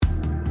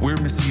We're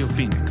Missio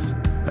Phoenix,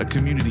 a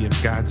community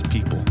of God's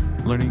people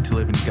learning to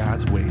live in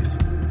God's ways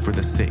for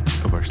the sake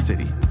of our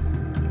city.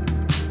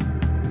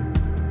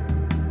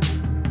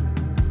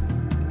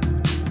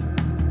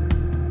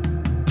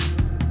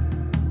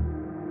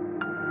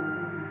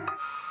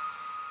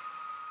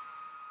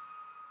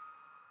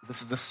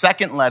 This is the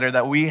second letter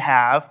that we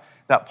have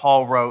that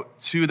Paul wrote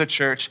to the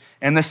church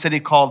in the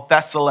city called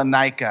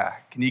Thessalonica.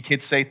 Can you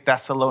kids say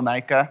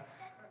Thessalonica?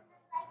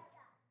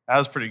 That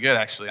was pretty good,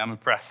 actually. I'm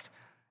impressed.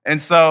 And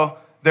so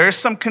there's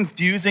some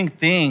confusing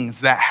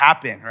things that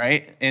happen,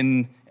 right,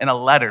 in a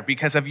letter.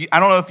 Because I don't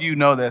know if you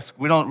know this,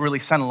 we don't really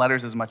send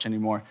letters as much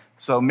anymore.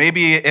 So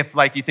maybe if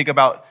you think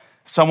about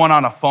someone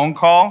on a phone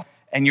call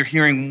and you're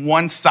hearing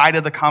one side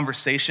of the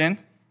conversation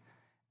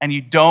and you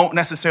don't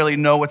necessarily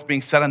know what's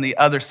being said on the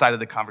other side of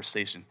the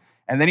conversation.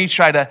 And then you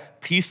try to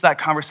piece that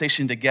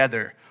conversation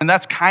together. And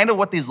that's kind of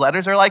what these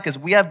letters are like, is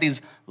we have these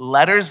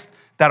letters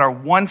that are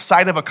one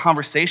side of a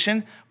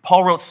conversation.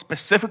 Paul wrote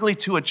specifically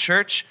to a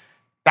church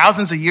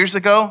thousands of years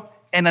ago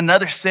in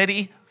another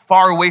city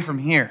far away from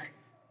here.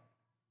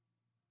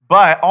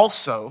 But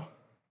also,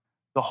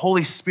 the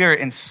Holy Spirit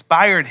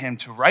inspired him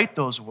to write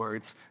those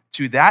words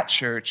to that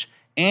church,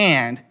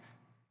 and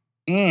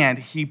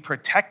he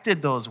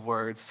protected those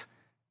words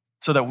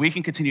so that we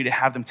can continue to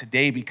have them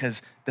today,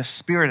 because the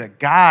Spirit of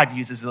God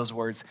uses those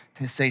words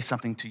to say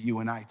something to you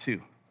and I too.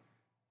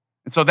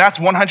 And so that's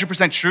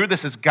 100% true.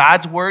 This is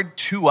God's word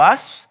to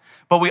us,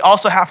 but we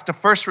also have to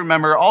first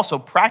remember also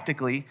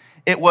practically,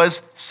 it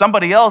was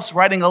somebody else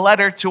writing a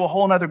letter to a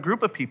whole other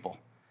group of people.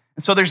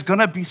 And so there's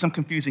gonna be some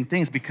confusing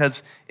things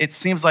because it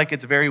seems like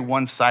it's very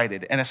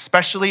one-sided. And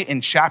especially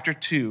in chapter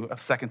 2 of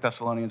 2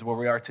 Thessalonians, where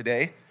we are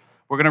today,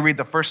 we're gonna read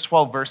the first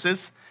 12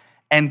 verses.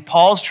 And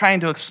Paul's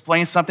trying to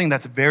explain something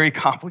that's very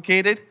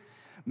complicated.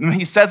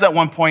 He says at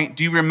one point,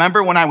 do you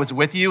remember when I was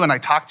with you and I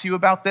talked to you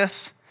about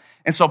this?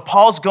 And so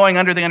Paul's going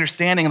under the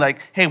understanding like,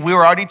 hey, we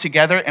were already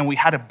together and we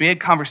had a big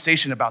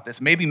conversation about this,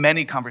 maybe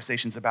many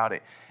conversations about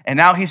it. And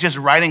now he's just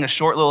writing a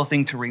short little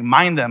thing to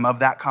remind them of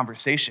that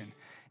conversation.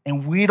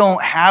 And we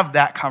don't have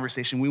that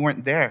conversation. We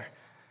weren't there.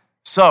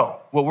 So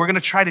what we're going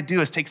to try to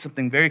do is take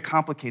something very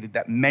complicated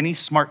that many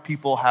smart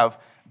people have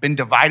been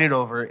divided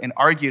over and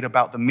argued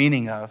about the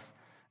meaning of.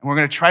 And we're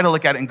going to try to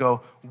look at it and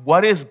go,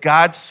 what is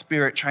God's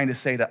Spirit trying to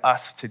say to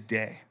us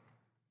today?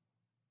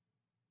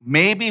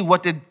 Maybe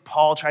what did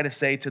Paul try to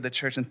say to the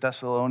church in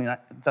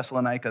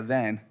Thessalonica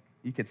then?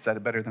 You could say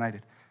it better than I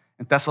did.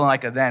 In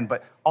Thessalonica then,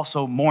 but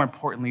also more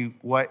importantly,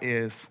 what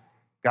is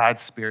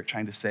God's Spirit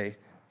trying to say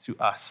to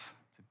us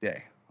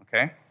today?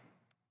 Okay?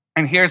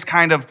 And here's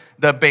kind of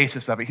the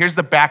basis of it. Here's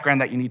the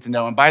background that you need to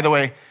know. And by the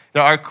way,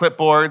 there are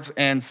clipboards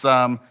and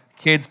some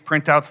kids'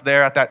 printouts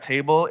there at that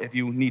table. If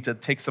you need to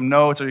take some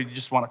notes or you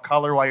just want to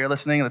color while you're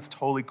listening, that's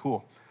totally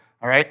cool.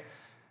 All right?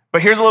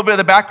 But here's a little bit of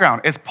the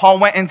background. As Paul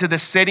went into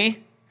this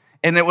city,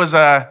 and it was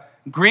a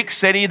Greek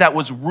city that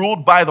was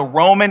ruled by the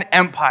Roman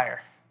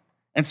Empire.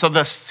 And so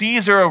the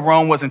Caesar of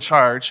Rome was in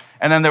charge,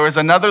 and then there was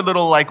another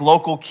little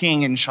local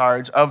king in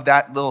charge of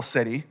that little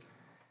city.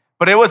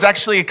 But it was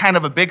actually kind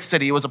of a big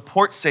city. It was a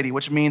port city,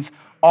 which means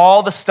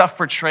all the stuff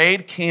for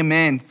trade came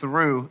in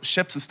through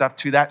ships and stuff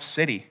to that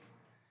city.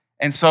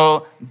 And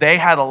so they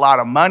had a lot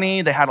of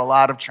money. They had a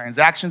lot of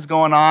transactions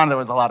going on. There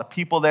was a lot of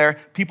people there,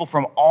 people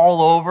from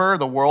all over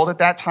the world at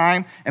that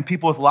time, and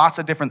people with lots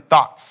of different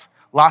thoughts,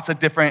 lots of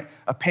different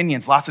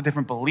opinions, lots of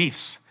different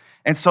beliefs.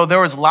 And so there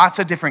was lots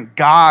of different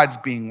gods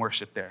being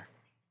worshiped there.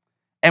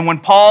 And when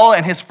Paul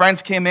and his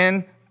friends came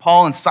in,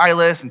 Paul and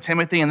Silas and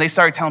Timothy, and they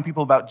started telling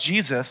people about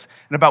Jesus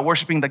and about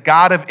worshiping the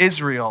God of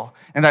Israel,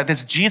 and that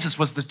this Jesus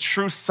was the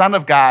true Son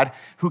of God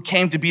who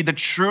came to be the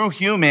true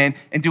human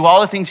and do all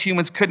the things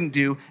humans couldn't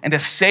do, and to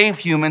save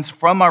humans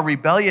from our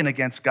rebellion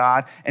against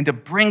God and to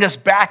bring us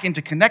back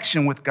into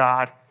connection with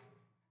God.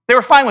 They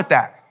were fine with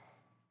that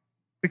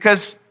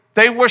because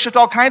they worshiped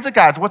all kinds of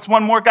gods. What's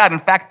one more God? In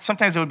fact,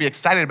 sometimes they would be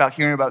excited about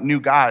hearing about new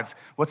gods.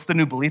 What's the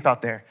new belief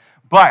out there?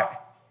 But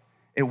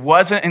it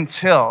wasn't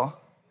until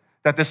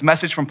that this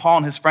message from Paul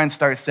and his friends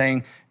started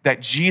saying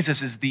that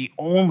Jesus is the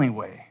only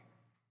way.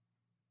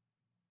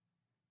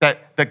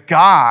 That the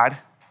God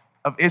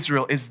of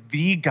Israel is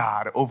the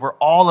God over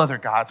all other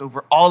gods,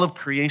 over all of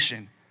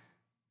creation,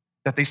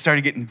 that they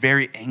started getting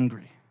very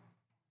angry.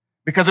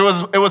 Because it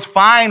was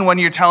fine when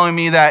you're telling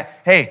me that,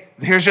 hey,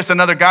 here's just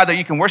another God that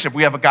you can worship.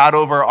 We have a God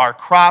over our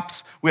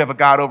crops. We have a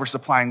God over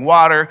supplying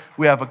water.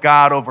 We have a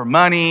God over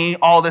money,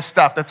 all this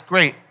stuff. That's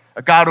great.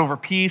 A God over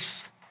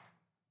peace.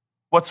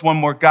 What's one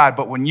more God?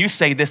 But when you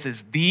say this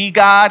is the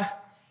God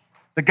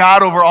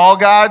over all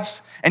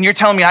gods, and you're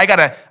telling me I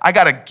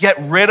gotta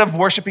get rid of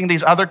worshiping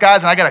these other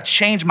gods, and I gotta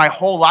change my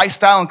whole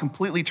lifestyle and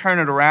completely turn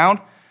it around,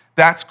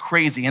 that's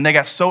crazy. And they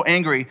got so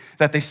angry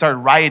that they started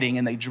rioting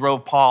and they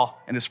drove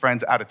Paul and his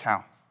friends out of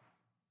town.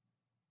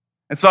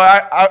 And so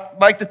I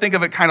like to think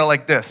of it kind of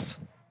like this.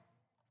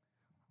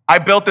 I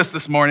built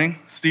this morning.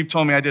 Steve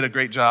told me I did a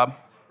great job.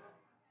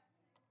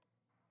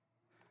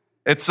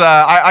 It's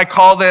I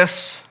call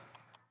this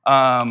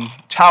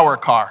tower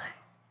car.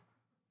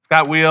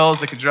 got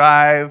wheels, it could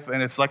drive,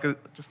 and it's like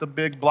just a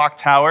big block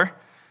tower.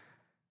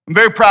 I'm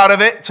very proud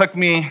of it. It took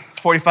me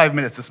 45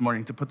 minutes this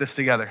morning to put this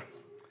together.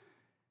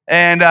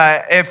 And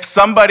if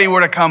somebody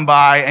were to come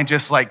by and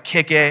just like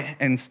kick it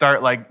and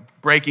start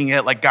like breaking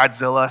it like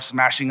Godzilla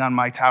smashing on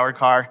my tower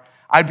car,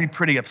 I'd be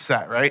pretty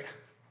upset, right?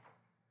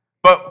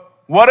 But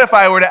what if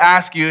I were to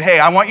ask you, hey,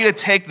 I want you to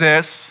take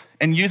this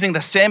and using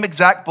the same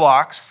exact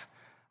blocks,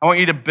 I want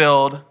you to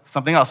build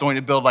something else. I want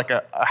you to build like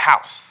a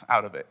house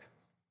out of it.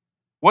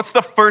 What's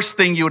the first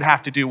thing you would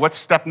have to do? What's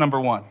step number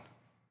one?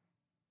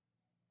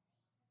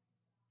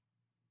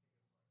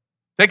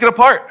 Take it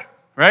apart,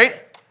 right?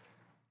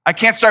 I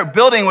can't start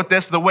building with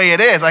this the way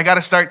it is. I got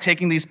to start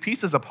taking these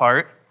pieces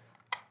apart.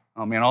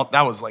 Oh man,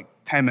 that was like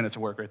 10 minutes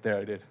of work right there.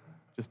 I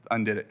just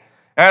undid it.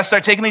 I got to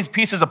start taking these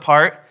pieces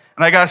apart,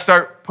 and I got to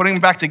start putting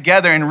them back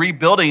together and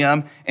rebuilding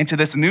them into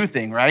this new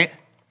thing, right?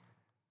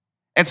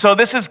 And so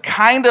this is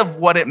kind of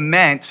what it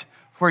meant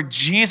for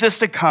Jesus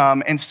to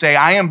come and say,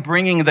 I am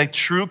bringing the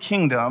true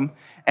kingdom,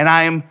 and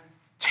I am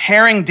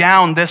tearing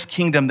down this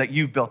kingdom that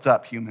you've built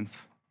up,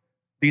 humans.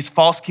 These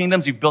false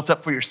kingdoms you've built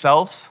up for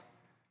yourselves,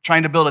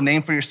 trying to build a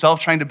name for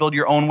yourself, trying to build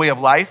your own way of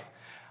life.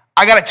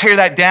 I got to tear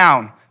that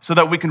down so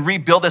that we can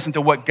rebuild this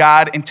into what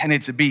God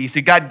intended to be. You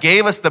see, God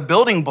gave us the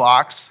building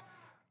blocks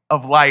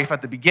of life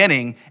at the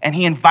beginning, and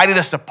he invited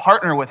us to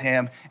partner with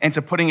him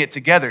into putting it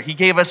together. He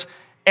gave us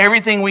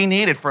everything we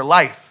needed for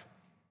life.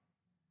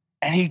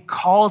 And he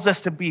calls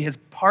us to be his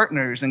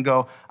partners and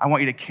go, I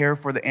want you to care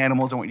for the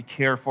animals. I want you to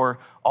care for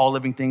all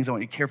living things. I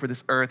want you to care for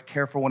this earth,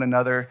 care for one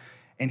another.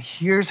 And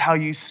here's how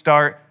you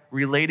start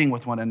relating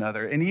with one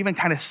another and even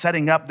kind of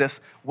setting up this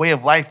way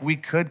of life we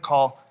could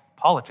call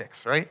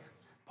politics, right?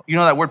 You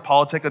know that word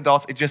politic,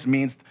 adults? It just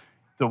means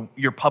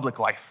your public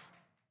life,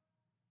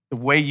 the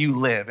way you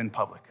live in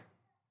public.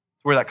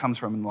 It's where that comes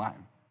from in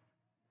Latin.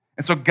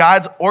 And so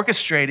God's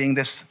orchestrating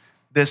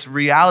this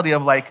reality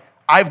of like,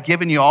 I've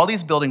given you all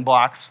these building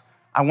blocks.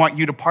 I want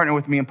you to partner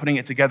with me in putting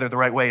it together the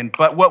right way.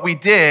 But what we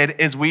did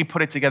is we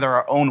put it together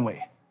our own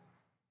way.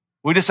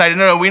 We decided,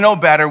 no, we know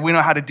better. We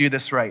know how to do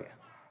this right.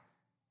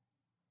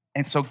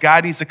 And so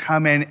God needs to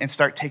come in and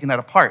start taking that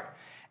apart.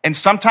 And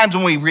sometimes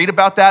when we read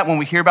about that, when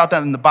we hear about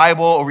that in the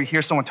Bible, or we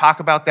hear someone talk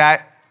about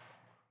that,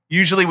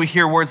 usually we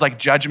hear words like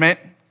judgment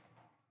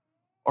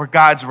or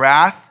God's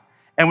wrath.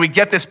 And we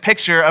get this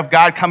picture of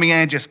God coming in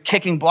and just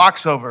kicking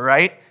blocks over,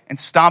 right? And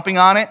stomping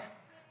on it.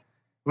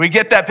 We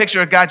get that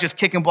picture of God just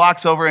kicking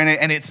blocks over,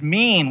 and it's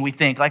mean, we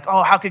think. Like,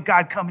 oh, how could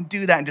God come and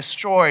do that and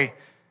destroy?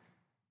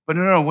 But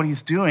no, what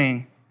he's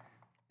doing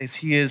is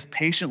he is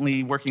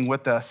patiently working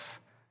with us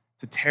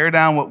to tear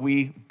down what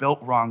we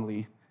built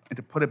wrongly and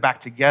to put it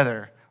back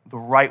together the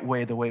right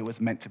way, the way it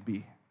was meant to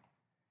be.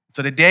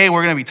 So today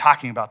we're going to be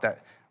talking about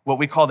that, what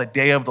we call the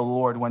day of the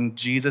Lord, when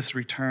Jesus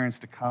returns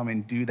to come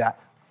and do that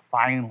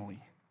finally.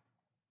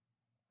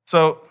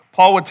 So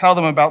Paul would tell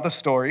them about the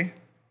story,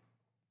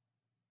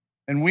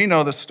 and we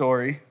know the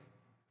story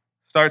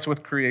starts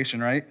with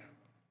creation, right?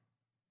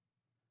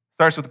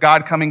 Starts with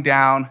God coming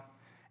down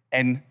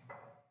and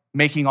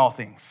making all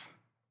things.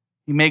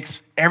 He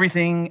makes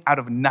everything out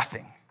of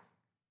nothing.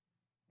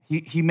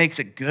 He makes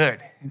it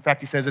good. In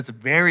fact, he says it's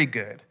very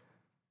good.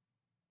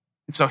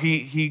 And so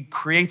he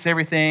creates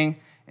everything,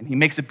 and he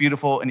makes it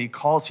beautiful, and he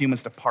calls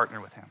humans to partner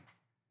with him.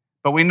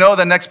 But we know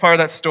the next part of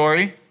that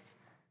story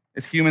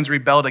is humans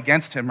rebelled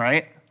against him,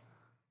 right?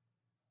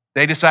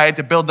 They decided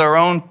to build their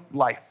own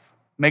life,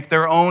 make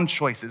their own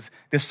choices,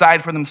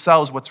 decide for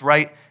themselves what's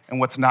right and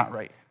what's not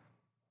right.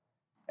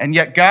 And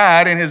yet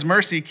God, in his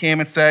mercy, came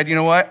and said, you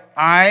know what?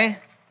 I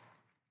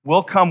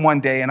will come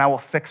one day, and I will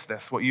fix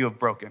this, what you have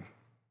broken.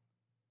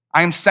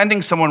 I am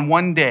sending someone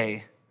one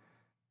day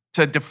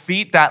to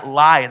defeat that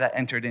lie that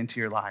entered into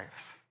your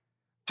lives,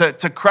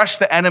 to crush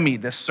the enemy,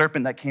 this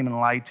serpent that came and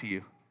lied to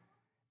you,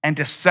 and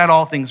to set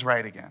all things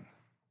right again,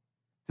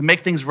 to make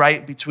things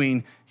right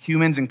between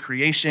humans and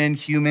creation,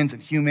 humans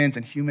and humans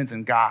and humans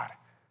and God.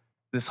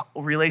 This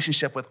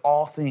relationship with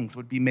all things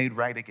would be made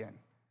right again.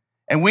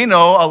 And we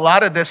know a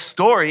lot of this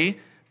story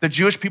the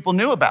Jewish people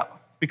knew about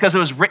because it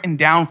was written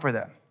down for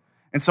them.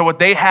 And so what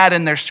they had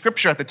in their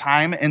scripture at the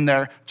time, in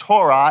their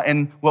Torah,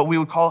 and what we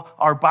would call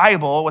our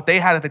Bible, what they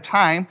had at the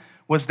time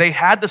was they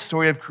had the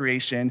story of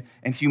creation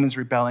and humans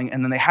rebelling,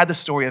 and then they had the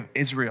story of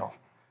Israel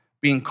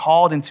being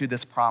called into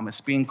this promise,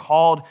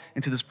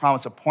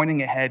 of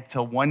pointing ahead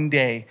till one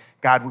day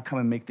God would come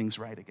and make things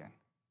right again.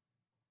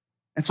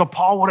 And so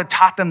Paul would have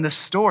taught them this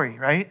story,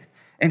 right?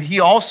 And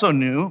he also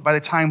knew, by the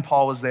time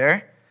Paul was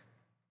there,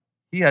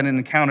 he had an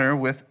encounter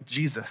with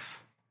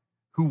Jesus,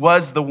 who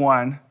was the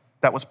one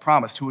that was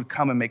promised, who would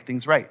come and make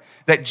things right.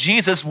 That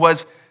Jesus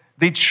was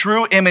the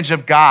true image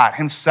of God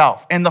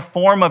himself in the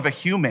form of a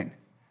human,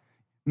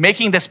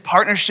 making this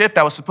partnership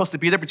that was supposed to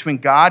be there between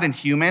God and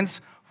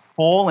humans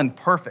full and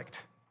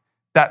perfect.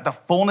 That the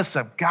fullness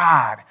of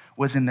God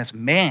was in this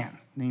man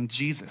named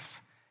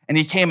Jesus. And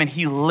he came and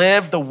he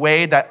lived the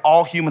way that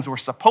all humans were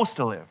supposed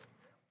to live.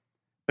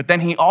 But then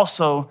he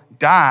also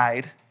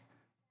died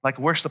like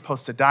we're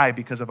supposed to die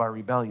because of our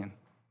rebellion.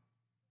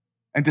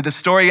 And did the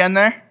story end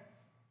there?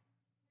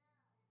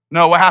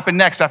 No, what happened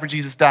next after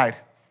Jesus died?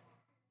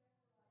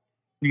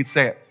 You can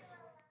say it.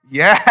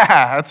 Yeah,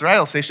 that's right,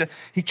 Alsacia.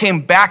 He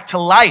came back to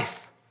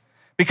life.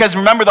 Because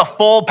remember the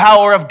full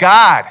power of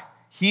God.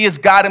 He is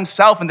God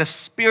himself, and the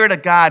Spirit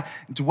of God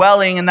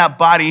dwelling in that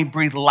body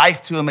breathed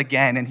life to him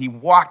again, and he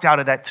walked out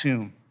of that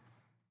tomb.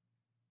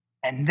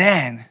 And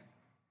then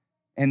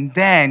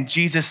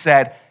Jesus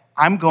said,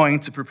 I'm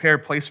going to prepare a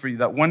place for you,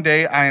 that one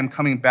day I am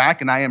coming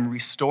back and I am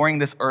restoring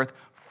this earth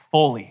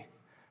fully.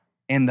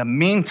 In the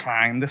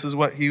meantime, this is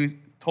what he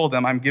told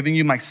them, I'm giving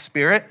you my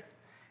Spirit,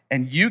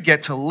 and you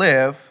get to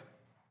live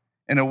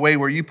in a way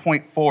where you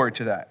point forward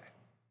to that.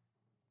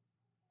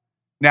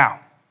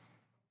 Now,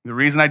 the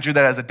reason I drew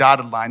that as a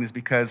dotted line is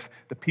because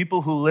the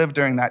people who lived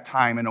during that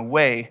time, in a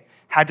way,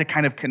 had to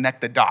kind of connect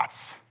the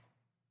dots.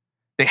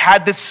 They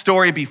had this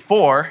story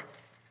before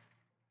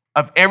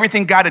of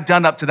everything God had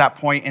done up to that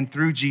point and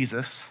through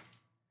Jesus.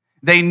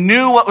 They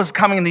knew what was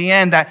coming in the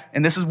end,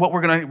 and this is what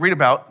we're going to read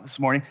about this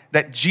morning,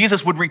 that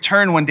Jesus would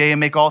return one day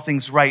and make all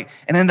things right.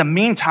 And in the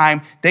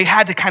meantime, they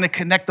had to kind of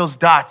connect those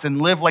dots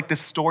and live like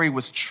this story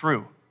was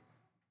true.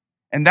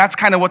 And that's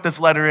kind of what this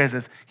letter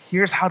is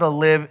here's how to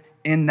live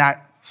in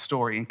that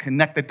story and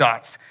connect the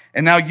dots.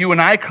 And now you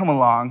and I come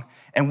along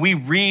and we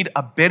read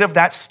a bit of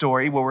that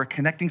story where we're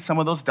connecting some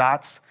of those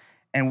dots,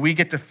 and we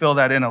get to fill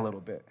that in a little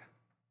bit.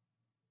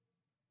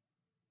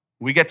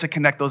 We get to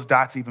connect those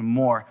dots even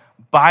more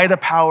by the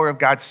power of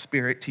God's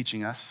Spirit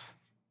teaching us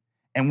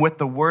and with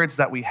the words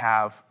that we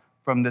have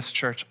from this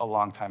church a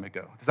long time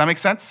ago. Does that make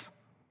sense?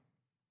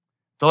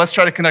 So let's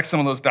try to connect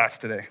some of those dots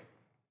today.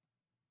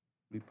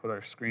 Let me put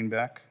our screen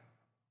back.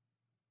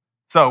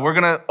 So we're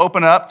going to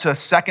open up to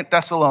 2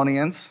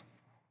 Thessalonians,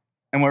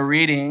 and we're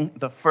reading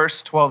the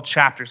first 12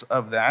 chapters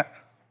of that.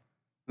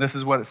 This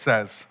is what it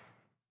says.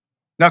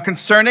 Now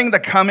concerning the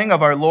coming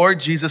of our Lord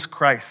Jesus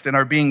Christ and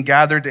our being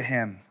gathered to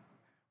him,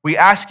 we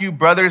ask you,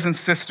 brothers and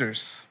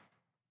sisters,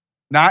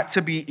 not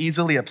to be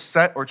easily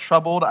upset or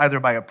troubled either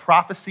by a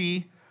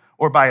prophecy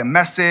or by a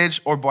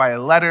message or by a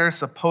letter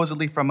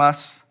supposedly from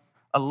us,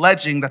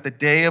 alleging that the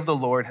day of the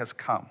Lord has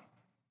come.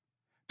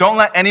 Don't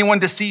let anyone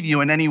deceive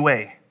you in any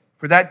way,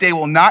 for that day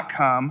will not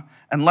come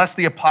unless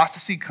the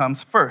apostasy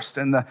comes first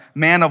and the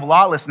man of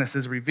lawlessness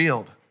is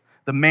revealed,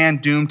 the man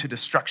doomed to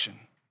destruction.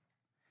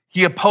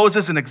 He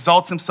opposes and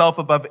exalts himself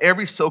above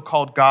every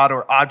so-called God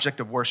or object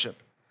of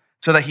worship,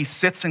 so that he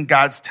sits in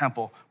God's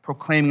temple,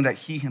 proclaiming that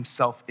he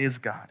himself is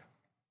God.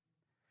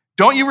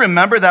 Don't you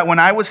remember that when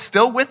I was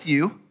still with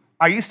you,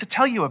 I used to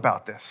tell you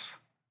about this?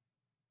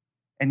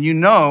 And you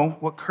know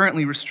what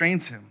currently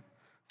restrains him,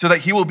 so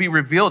that he will be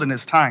revealed in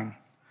his time.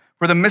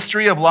 For the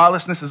mystery of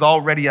lawlessness is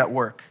already at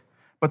work,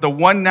 but the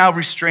one now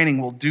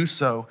restraining will do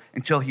so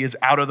until he is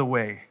out of the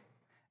way.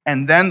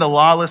 And then the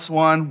lawless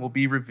one will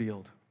be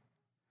revealed.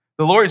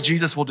 The Lord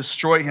Jesus will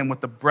destroy him with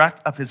the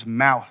breath of his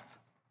mouth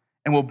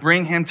and will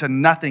bring him to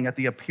nothing at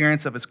the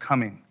appearance of his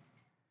coming.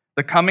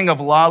 The coming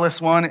of lawless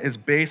one is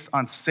based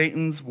on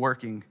Satan's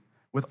working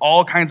with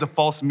all kinds of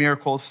false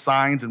miracles,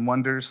 signs, and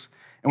wonders,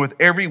 and with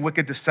every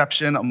wicked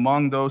deception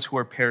among those who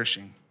are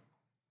perishing.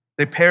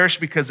 They perish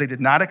because they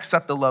did not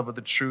accept the love of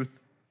the truth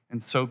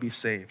and so be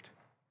saved.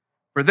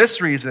 For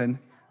this reason,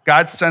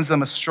 God sends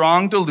them a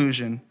strong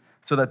delusion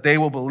so that they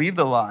will believe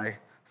the lie,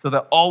 so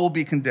that all will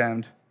be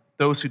condemned,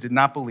 those who did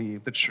not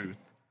believe the truth,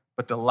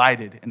 but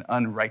delighted in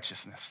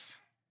unrighteousness.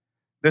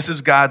 This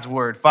is God's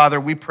word. Father,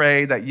 we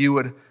pray that you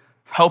would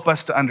help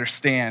us to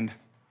understand.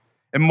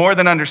 And more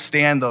than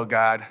understand, though,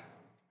 God,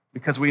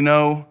 because we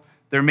know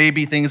there may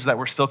be things that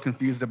we're still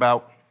confused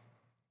about,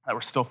 that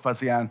we're still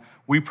fuzzy on.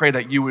 We pray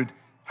that you would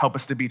help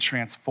us to be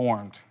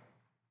transformed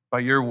by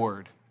your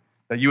word,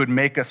 that you would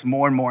make us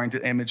more and more into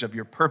the image of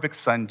your perfect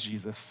Son,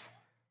 Jesus,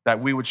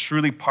 that we would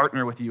truly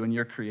partner with you in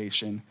your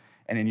creation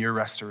and in your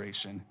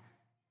restoration.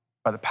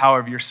 By the power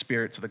of your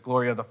Spirit, to the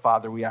glory of the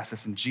Father, we ask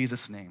this in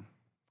Jesus' name.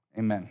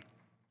 Amen.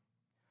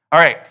 All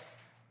right.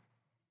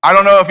 I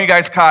don't know if you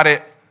guys caught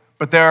it,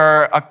 but there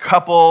are a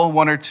couple,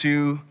 one or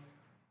two,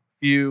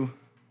 few,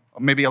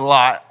 or maybe a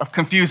lot of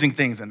confusing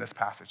things in this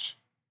passage.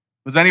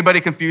 Was anybody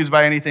confused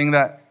by anything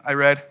that I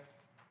read?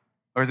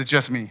 Or is it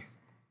just me?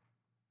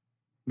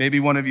 Maybe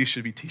one of you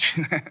should be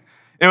teaching.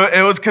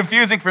 It was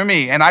confusing for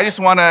me, and I just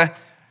want to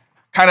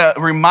kind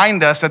of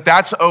remind us that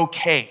that's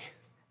okay.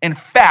 In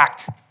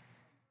fact,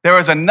 there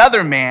was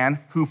another man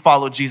who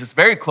followed Jesus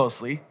very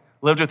closely,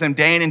 lived with him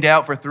day in and day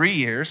out for 3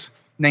 years,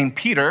 named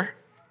Peter,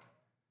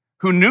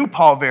 who knew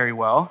Paul very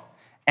well,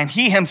 and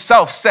he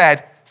himself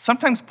said,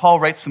 sometimes Paul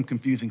writes some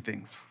confusing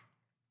things.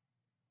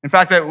 In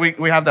fact,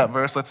 we have that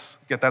verse. Let's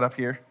get that up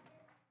here.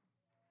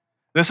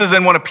 This is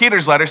in one of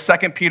Peter's letters,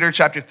 2 Peter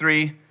chapter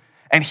 3,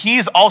 and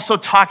he's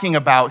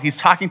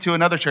talking to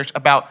another church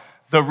about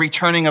the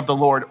returning of the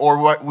Lord, or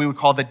what we would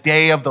call the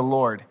day of the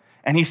Lord.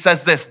 And he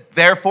says this,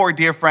 therefore,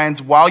 dear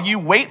friends, while you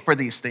wait for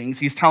these things,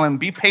 he's telling them,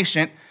 be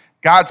patient,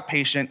 God's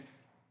patient,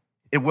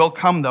 it will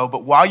come though,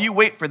 but while you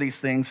wait for these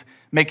things,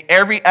 make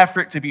every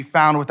effort to be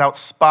found without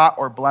spot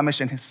or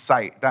blemish in his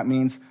sight. That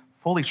means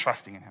fully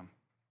trusting in him,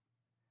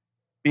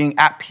 being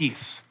at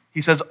peace.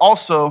 He says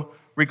also,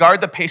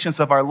 regard the patience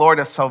of our Lord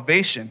as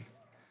salvation,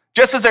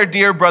 just as our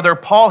dear brother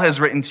Paul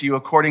has written to you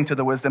according to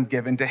the wisdom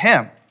given to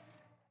him.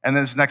 And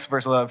then this next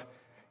verse I love.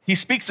 He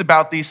speaks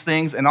about these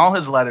things in all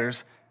his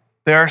letters.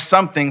 There are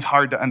some things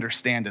hard to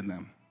understand in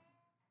them.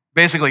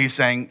 Basically, he's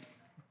saying,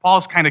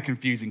 Paul's kind of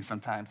confusing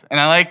sometimes. And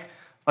I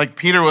like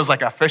Peter was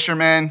like a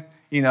fisherman,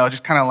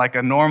 just kind of like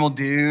a normal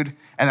dude.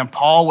 And then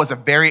Paul was a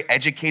very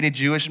educated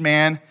Jewish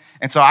man.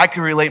 And so I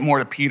could relate more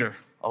to Peter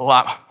a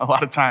lot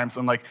of times.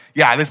 I'm like,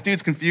 yeah, this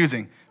dude's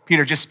confusing.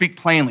 Peter, just speak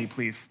plainly,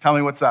 please. Tell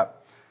me what's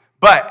up.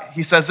 But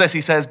he says this,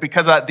 he says,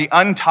 because the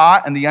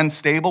untaught and the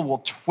unstable will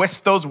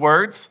twist those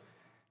words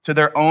to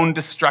their own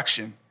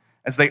destruction,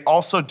 as they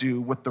also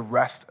do with the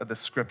rest of the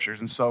scriptures.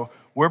 And so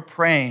we're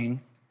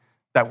praying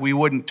that we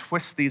wouldn't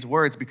twist these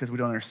words because we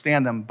don't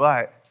understand them,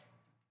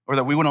 or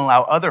that we wouldn't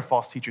allow other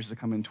false teachers to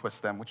come and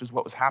twist them, which is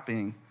what was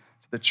happening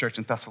to the church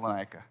in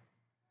Thessalonica,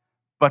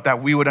 but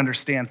that we would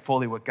understand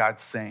fully what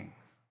God's saying.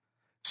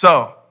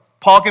 So,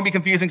 Paul can be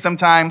confusing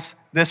sometimes.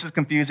 This is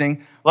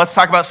confusing. Let's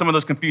talk about some of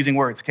those confusing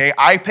words, okay?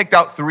 I picked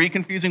out 3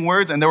 confusing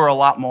words, and there were a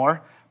lot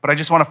more, but I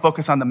just want to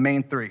focus on the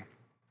main 3.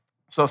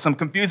 So some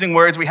confusing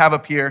words we have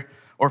up here,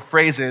 or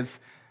phrases.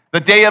 The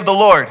day of the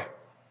Lord.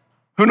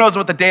 Who knows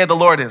what the day of the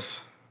Lord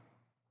is?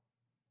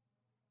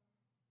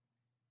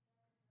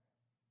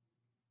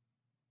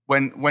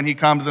 When he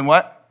comes and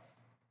what?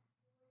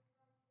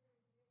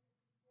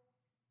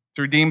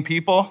 To redeem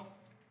people?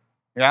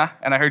 Yeah?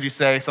 And I heard you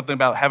say something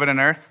about heaven and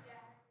earth.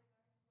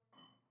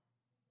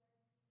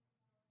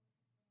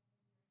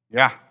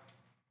 Yeah.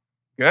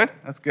 Good.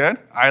 That's good.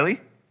 Eiley?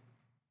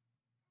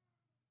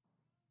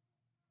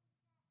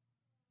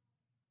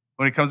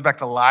 When he comes back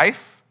to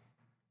life?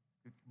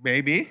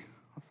 Maybe.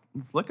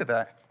 Let's look at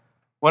that.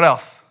 What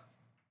else?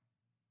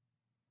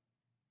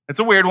 It's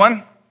a weird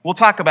one. We'll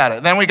talk about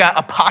it. Then we got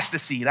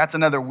apostasy. That's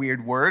another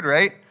weird word,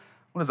 right?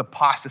 What does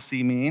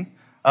apostasy mean?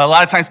 A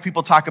lot of times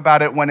people talk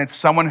about it when it's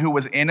someone who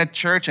was in a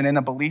church and in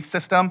a belief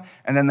system,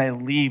 and then they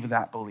leave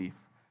that belief.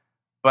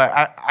 But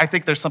I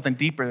think there's something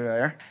deeper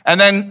there. And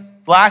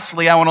then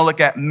lastly, I want to look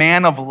at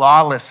man of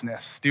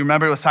lawlessness. Do you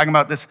remember it was talking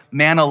about this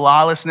man of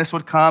lawlessness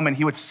would come, and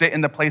he would sit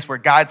in the place where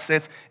God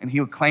sits, and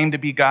he would claim to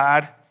be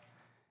God?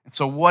 And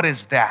so what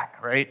is that,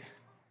 right?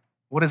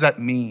 What does that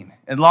mean?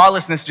 And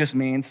lawlessness just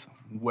means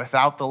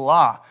without the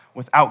law,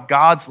 without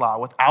God's law,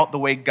 without the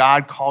way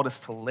God called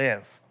us to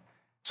live.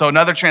 So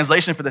another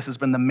translation for this has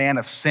been the man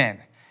of sin.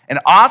 And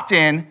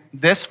often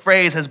this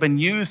phrase has been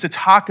used to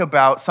talk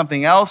about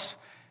something else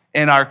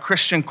in our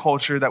Christian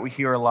culture that we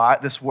hear a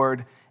lot, this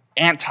word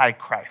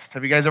antichrist.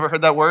 Have you guys ever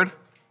heard that word?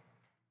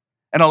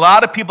 And a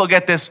lot of people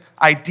get this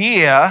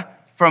idea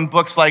from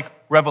books like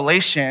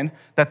Revelation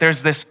that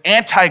there's this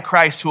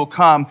antichrist who will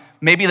come,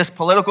 maybe this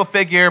political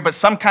figure, but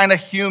some kind of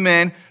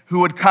human who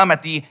would come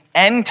at the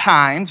end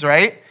times,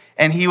 right?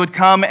 And he would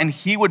come and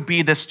he would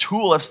be this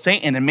tool of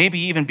Satan and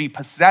maybe even be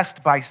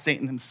possessed by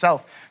Satan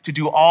himself to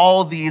do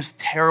all these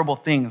terrible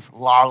things,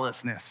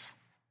 lawlessness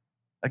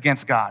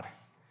against God,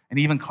 and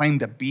even claim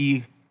to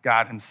be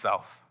God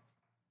himself,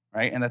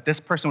 right? And that this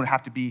person would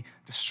have to be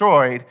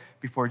destroyed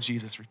before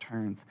Jesus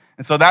returns.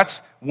 And so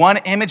that's one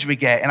image we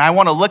get. And I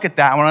want to look at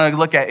that. I want to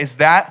look at, is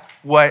that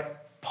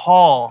what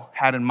Paul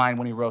had in mind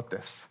when he wrote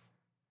this?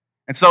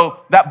 And so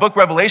that book,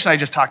 Revelation, I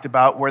just talked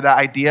about, where that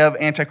idea of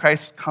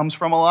Antichrist comes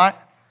from a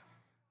lot,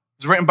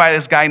 was written by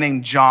this guy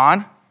named John.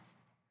 And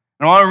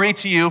I want to read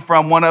to you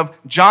from one of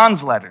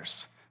John's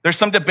letters. There's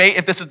some debate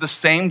if this is the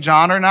same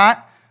John or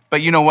not,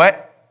 but you know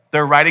what?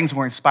 Their writings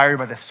were inspired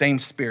by the same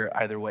Spirit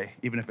either way,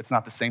 even if it's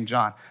not the same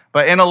John.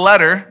 But in a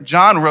letter,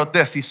 John wrote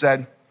this. He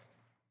said,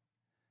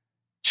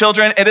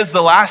 "Children, it is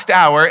the last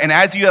hour, and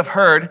as you have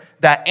heard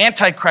that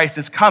Antichrist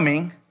is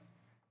coming,"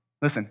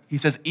 listen, he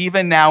says,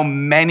 "even now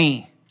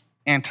many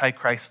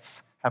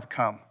Antichrists have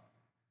come.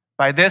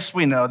 By this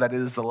we know that it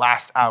is the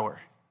last hour."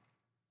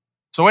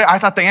 So I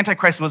thought the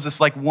Antichrist was this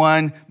like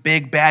one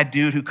big bad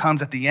dude who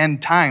comes at the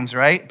end times,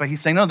 right? But he's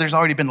saying, no, there's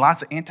already been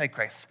lots of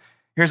Antichrists.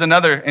 Here's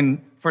another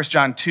in 1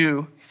 John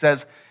 2. He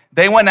says,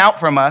 "They went out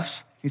from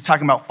us." He's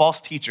talking about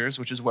false teachers,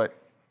 which is what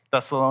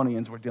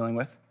Thessalonians were dealing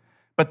with.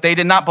 "But they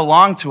did not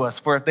belong to us,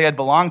 for if they had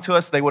belonged to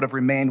us, they would have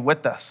remained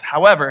with us.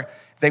 However,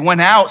 they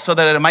went out so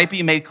that it might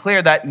be made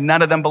clear that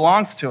none of them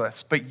belongs to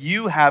us. But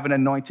you have an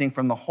anointing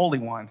from the Holy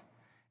One,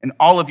 and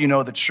all of you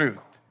know the truth."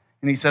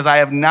 And he says, "I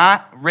have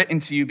not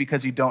written to you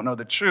because you don't know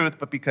the truth,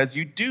 but because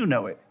you do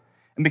know it,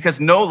 and because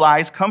no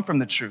lies come from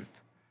the truth.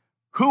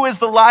 Who is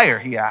the liar,"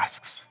 he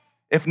asks,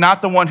 "if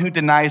not the one who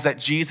denies that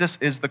Jesus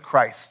is the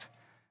Christ?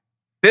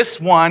 This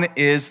one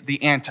is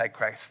the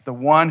Antichrist, the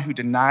one who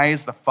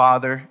denies the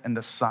Father and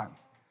the Son."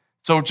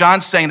 So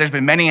John's saying there's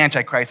been many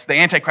Antichrists. The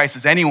Antichrist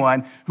is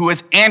anyone who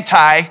is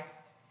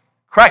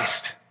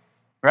anti-Christ,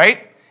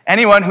 right?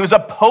 Anyone who's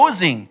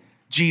opposing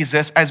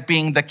Jesus as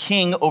being the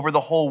king over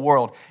the whole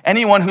world.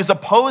 Anyone who's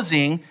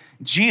opposing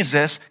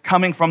Jesus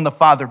coming from the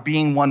Father,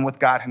 being one with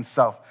God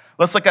himself.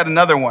 Let's look at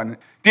another one.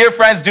 "Dear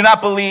friends, do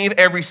not believe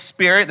every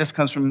spirit." This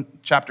comes from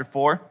chapter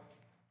 4.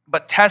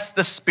 "But test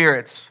the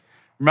spirits."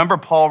 Remember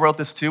Paul wrote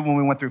this too when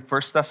we went through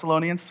 1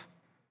 Thessalonians?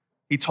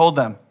 He told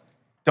them,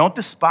 Don't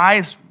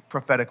despise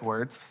prophetic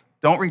words.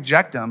 Don't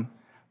reject them,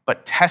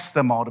 but test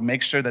them all to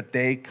make sure that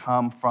they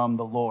come from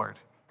the Lord.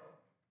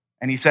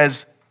 And he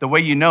says, the way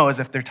you know is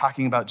if they're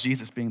talking about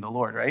Jesus being the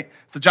Lord, right?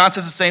 So John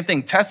says the same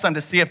thing. Test them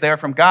to see if they are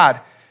from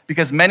God,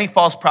 because many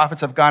false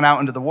prophets have gone out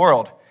into the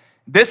world.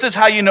 This is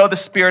how you know the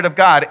Spirit of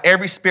God.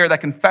 Every spirit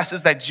that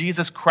confesses that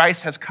Jesus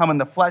Christ has come in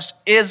the flesh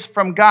is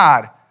from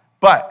God.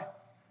 But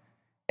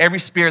every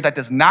spirit that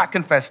does not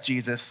confess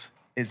Jesus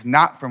is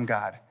not from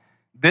God.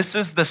 This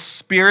is the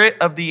spirit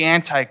of the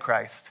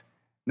Antichrist.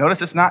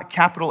 Notice it's not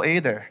capital A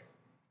there.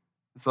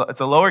 It's a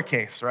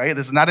lowercase, right?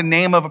 This is not a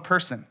name of a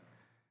person.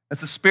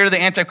 It's the spirit of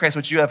the Antichrist,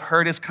 which you have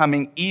heard is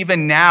coming.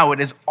 Even now,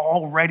 it is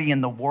already in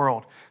the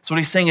world. So what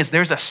he's saying is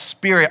there's a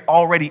spirit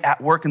already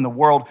at work in the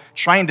world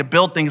trying to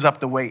build things up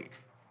the way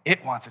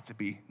it wants it to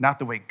be, not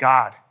the way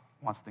God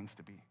wants things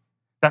to be.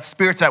 That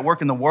spirit's at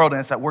work in the world, and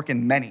it's at work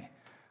in many.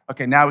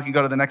 Okay, now we can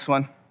go to the next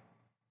one.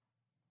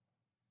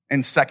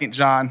 In 2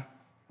 John,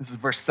 this is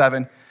verse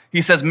 7.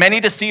 He says, many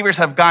deceivers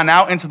have gone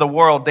out into the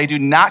world. They do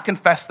not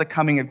confess the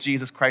coming of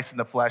Jesus Christ in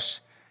the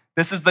flesh.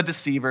 This is the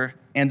deceiver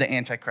and the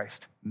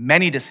Antichrist.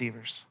 Many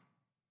deceivers.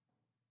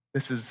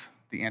 This is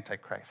the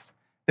Antichrist.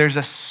 There's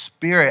a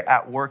spirit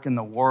at work in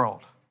the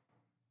world.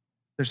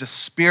 There's a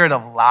spirit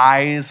of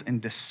lies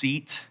and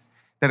deceit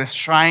that is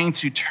trying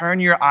to turn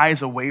your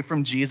eyes away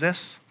from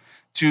Jesus,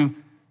 to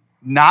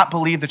not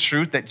believe the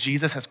truth that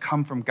Jesus has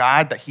come from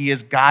God, that he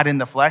is God in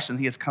the flesh and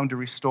he has come to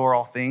restore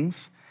all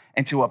things,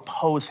 and to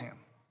oppose him.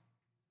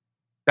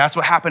 That's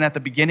what happened at the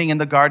beginning in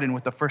the garden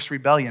with the first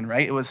rebellion,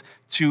 right? It was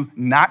to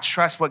not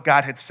trust what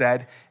God had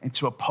said and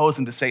to oppose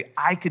him, to say,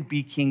 I could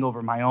be king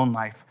over my own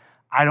life.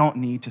 I don't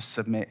need to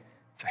submit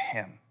to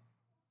him.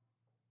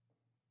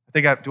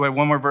 Do I have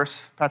one more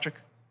verse, Patrick?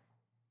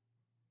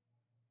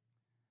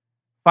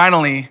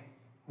 Finally,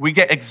 we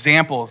get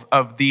examples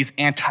of these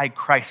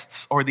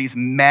antichrists or these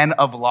men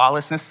of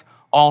lawlessness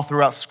all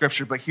throughout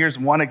Scripture. But here's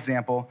one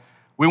example.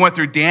 We went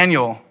through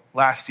Daniel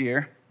last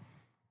year.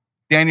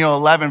 Daniel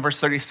 11, verse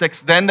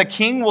 36. Then the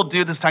king will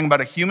do, this is talking about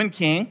a human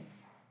king.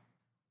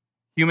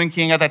 Human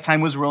king at that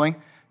time was ruling.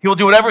 He will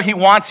do whatever he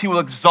wants. He will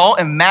exalt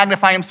and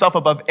magnify himself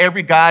above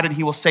every god, and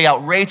he will say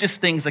outrageous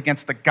things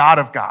against the God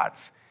of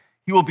gods.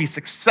 He will be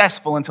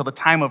successful until the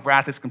time of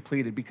wrath is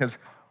completed, because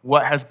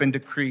what has been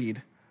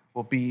decreed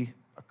will be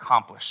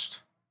accomplished.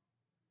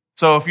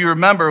 So if you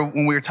remember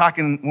when we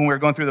were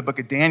going through the book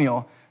of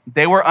Daniel,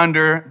 they were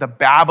under the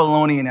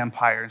Babylonian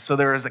Empire. So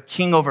there was a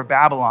king over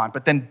Babylon.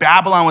 But then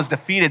Babylon was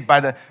defeated by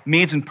the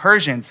Medes and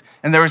Persians,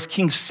 and there was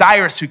King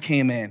Cyrus who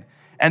came in.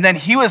 And then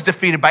he was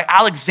defeated by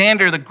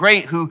Alexander the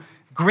Great, who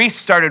Greece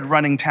started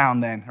running town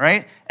then,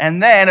 right?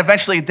 And then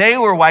eventually they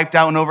were wiped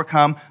out and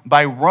overcome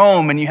by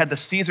Rome, and you had the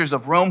Caesars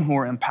of Rome who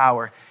were in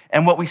power.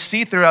 And what we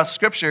see throughout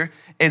Scripture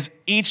is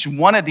each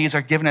one of these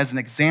are given as an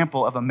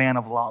example of a man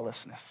of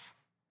lawlessness,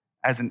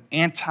 as an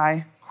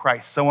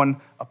anti-Christ, someone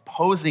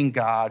opposing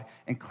God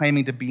and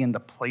claiming to be in the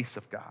place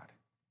of God.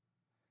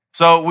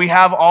 So we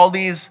have all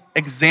these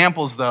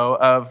examples, though,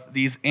 of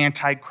these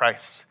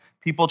antichrists,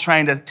 people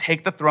trying to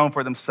take the throne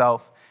for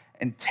themselves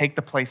and take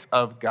the place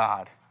of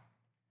God.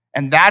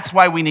 And that's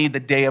why we need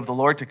the day of the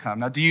Lord to come.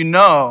 Now, do you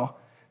know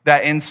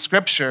that in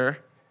Scripture,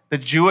 the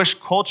Jewish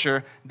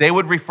culture, they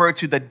would refer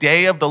to the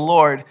day of the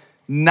Lord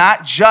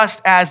not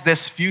just as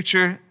this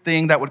future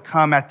thing that would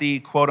come at the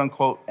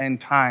quote-unquote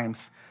end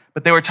times,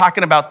 but they were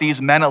talking about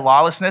these men of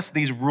lawlessness,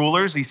 these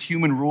rulers, these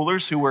human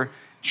rulers who were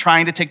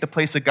trying to take the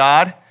place of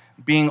God,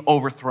 being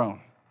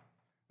overthrown.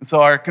 And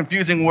so our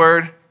confusing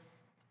word,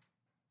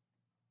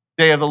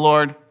 day of the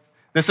Lord,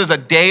 this is a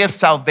day of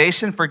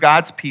salvation for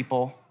God's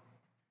people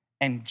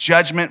and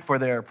judgment for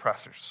their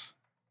oppressors.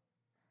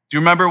 Do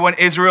you remember when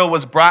Israel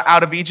was brought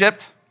out of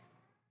Egypt?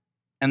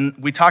 And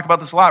we talk about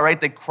this a lot, right?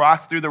 They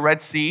crossed through the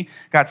Red Sea,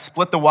 God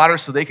split the water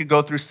so they could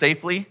go through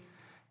safely.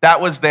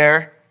 That was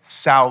their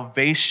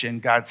salvation.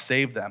 God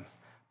saved them.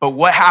 But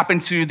what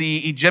happened to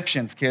the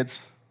Egyptians,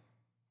 kids?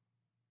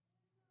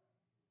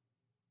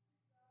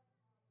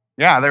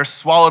 Yeah, they're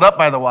swallowed up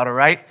by the water,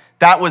 right?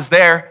 That was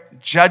their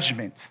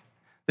judgment.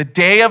 The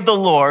day of the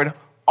Lord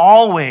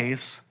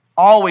always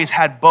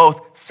had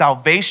both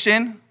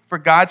salvation for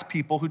God's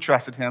people who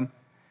trusted him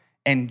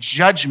and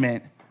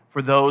judgment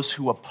for those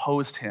who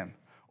opposed him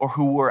or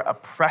who were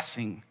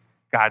oppressing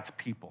God's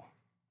people.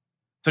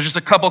 So just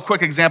a couple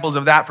quick examples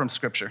of that from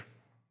Scripture.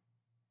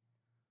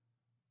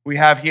 We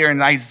have here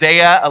in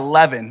Isaiah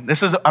 11.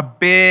 This is a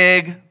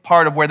big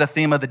part of where the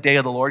theme of the day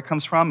of the Lord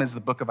comes from, is the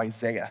book of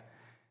Isaiah.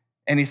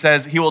 And he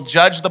says, he will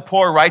judge the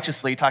poor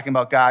righteously, talking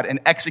about God, and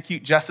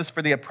execute justice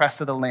for the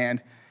oppressed of the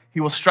land. He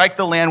will strike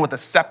the land with a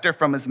scepter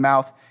from his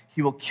mouth.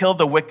 He will kill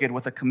the wicked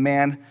with a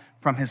command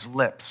from his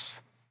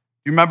lips.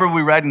 You remember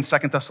we read in 2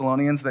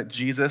 Thessalonians that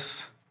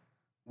Jesus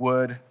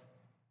would,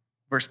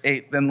 verse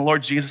 8, then the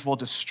Lord Jesus will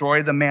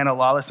destroy the man of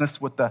lawlessness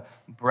with the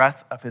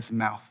breath of his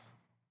mouth.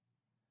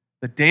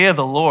 The day of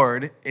the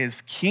Lord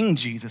is King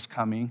Jesus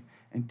coming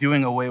and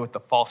doing away with the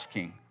false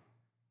king.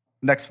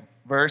 Next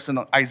verse in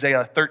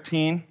Isaiah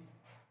 13,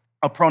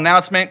 a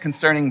pronouncement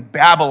concerning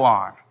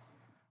Babylon.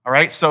 All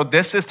right, so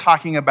this is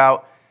talking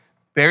about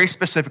Very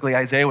specifically,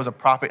 Isaiah was a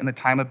prophet in the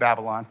time of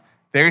Babylon.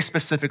 Very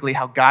specifically,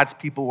 how God's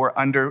people were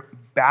under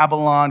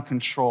Babylon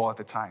control at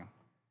the time.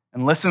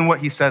 And listen what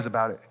he says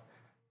about it.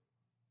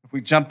 If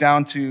we jump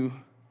down to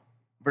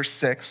verse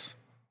 6,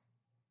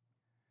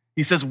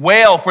 he says,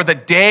 "Wail, for the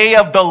day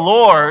of the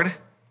Lord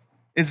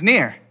is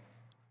near.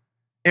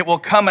 It will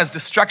come as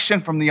destruction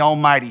from the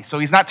Almighty." So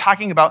he's not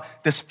talking about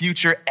this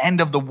future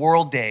end of the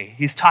world day.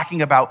 He's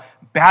talking about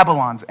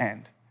Babylon's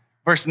end.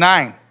 Verse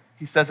 9,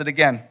 he says it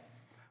again.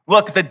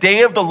 "Look, the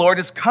day of the Lord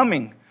is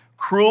coming,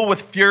 cruel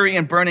with fury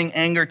and burning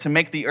anger, to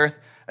make the earth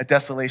a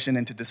desolation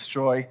and to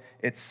destroy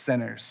its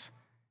sinners."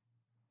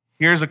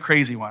 Here's a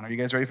crazy one. Are you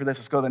guys ready for this?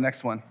 Let's go to the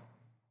next one.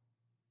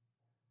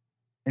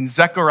 In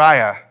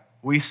Zechariah,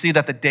 we see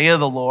that the day of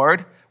the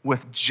Lord,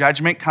 with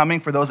judgment coming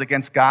for those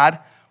against God,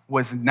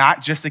 was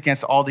not just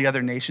against all the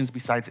other nations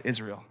besides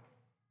Israel.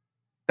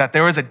 That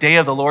there was a day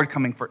of the Lord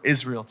coming for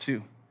Israel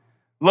too.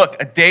 Look,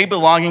 a day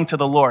belonging to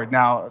the Lord.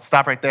 Now,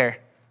 stop right there.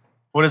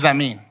 What does that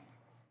mean?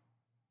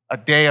 A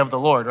day of the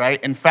Lord,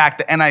 right? In fact,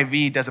 the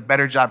NIV does a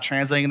better job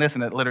translating this,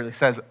 and it literally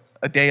says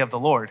a day of the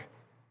Lord.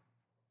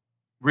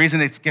 The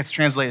reason it gets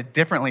translated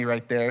differently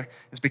right there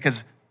is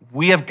because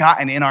we have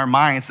gotten in our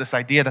minds this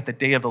idea that the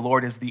day of the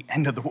Lord is the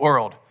end of the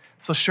world.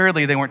 So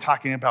surely they weren't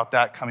talking about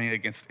that coming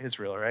against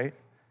Israel, right?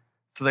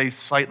 So they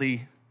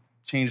slightly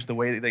changed the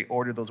way that they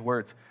ordered those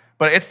words.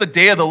 But it's the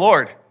day of the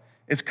Lord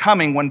is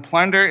coming when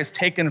plunder is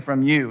taken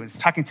from you. It's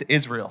talking to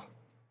Israel.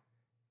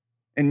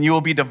 And you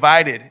will be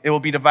divided. It will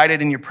be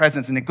divided in your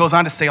presence. And it goes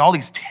on to say all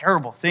these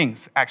terrible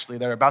things, actually,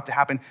 that are about to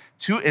happen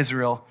to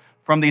Israel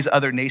from these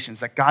other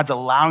nations, that God's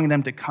allowing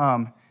them to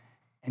come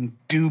and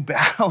do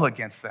battle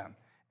against them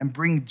and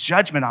bring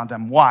judgment on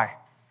them. Why?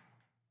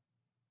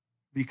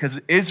 Because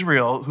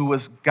Israel, who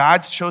was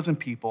God's chosen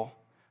people,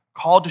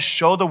 called to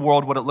show the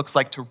world what it looks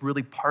like to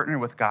really partner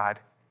with God,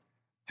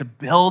 to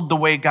build the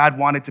way God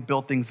wanted to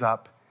build things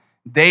up,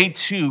 they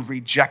too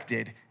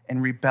rejected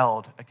and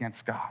rebelled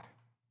against God.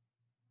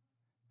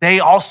 They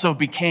also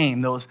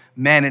became those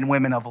men and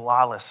women of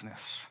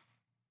lawlessness.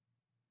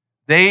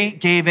 They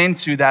gave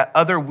into that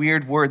other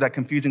weird word, that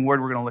confusing word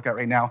we're going to look at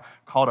right now,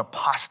 called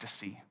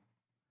apostasy.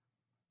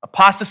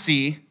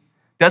 Apostasy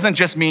doesn't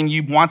just mean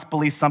you once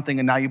believed something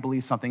and now you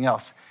believe something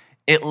else.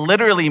 It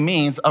literally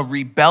means a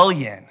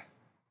rebellion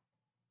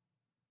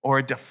or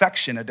a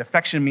defection. A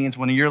defection means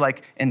when you're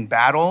like in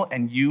battle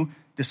and you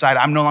decide,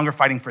 I'm no longer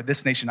fighting for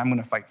this nation, I'm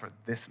going to fight for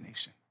this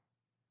nation.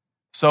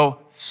 So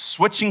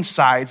switching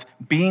sides,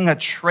 being a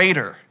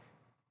traitor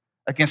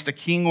against a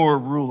king or a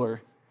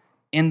ruler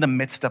in the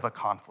midst of a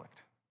conflict.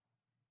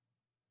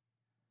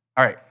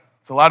 All right,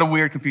 it's a lot of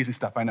weird, confusing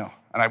stuff, I know.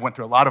 And I went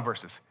through a lot of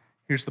verses.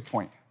 Here's the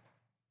point.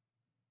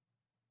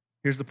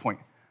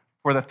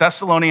 For the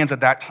Thessalonians at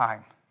that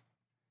time,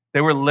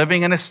 they were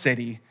living in a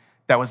city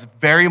that was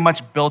very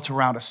much built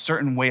around a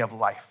certain way of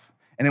life.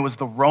 And it was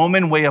the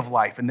Roman way of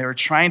life. And they were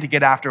trying to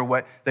get after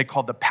what they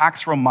called the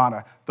Pax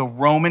Romana, the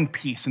Roman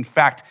peace. In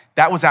fact,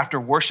 that was after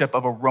worship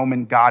of a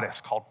Roman goddess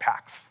called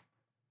Pax.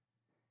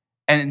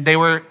 And they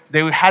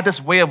had this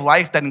way of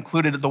life that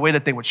included the way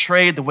that they would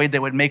trade, the way they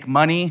would make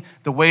money,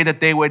 the way that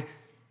they would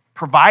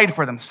provide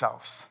for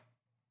themselves.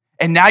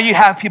 And now you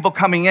have people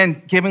coming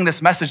in giving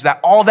this message that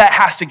all that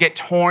has to get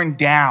torn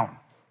down.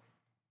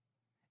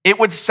 It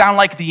would sound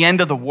like the end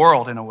of the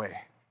world in a way.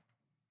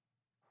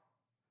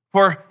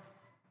 For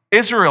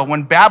Israel,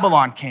 when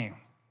Babylon came,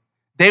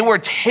 they were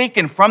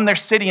taken from their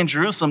city in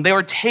Jerusalem. They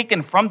were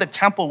taken from the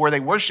temple where they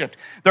worshiped.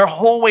 Their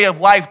whole way of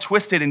life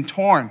twisted and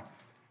torn.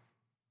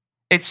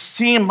 It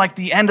seemed like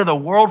the end of the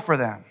world for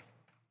them.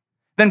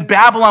 Then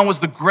Babylon was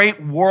the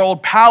great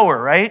world power,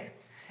 right?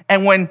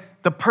 And when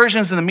the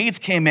Persians and the Medes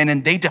came in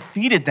and they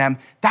defeated them,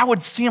 that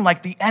would seem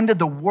like the end of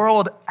the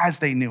world as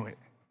they knew it.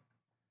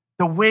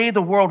 The way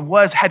the world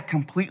was had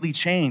completely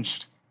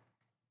changed.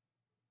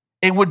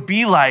 It would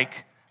be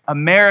like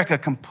America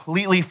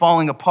completely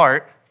falling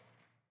apart.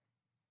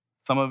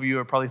 Some of you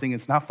are probably thinking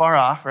it's not far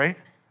off, right?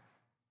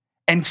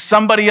 And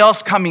somebody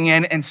else coming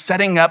in and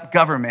setting up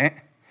government,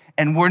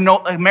 and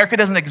America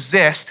doesn't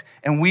exist,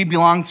 and we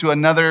belong to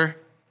another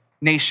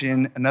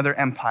nation, another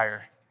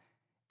empire.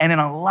 And in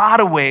a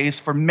lot of ways,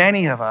 for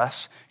many of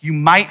us, you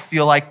might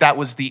feel like that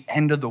was the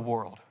end of the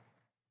world.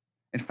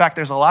 In fact,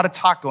 there's a lot of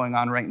talk going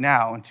on right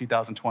now in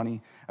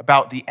 2020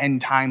 about the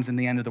end times and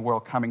the end of the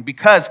world coming,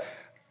 because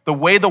the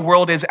way the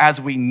world is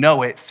as we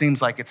know it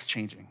seems like it's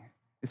changing.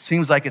 It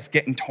seems like it's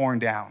getting torn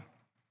down.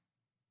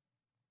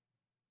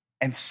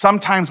 And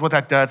sometimes what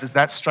that does is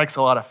that strikes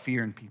a lot of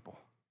fear in people,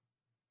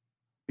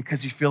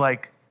 because you feel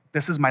like,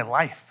 this is my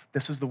life.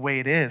 This is the way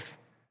it is.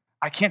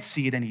 I can't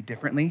see it any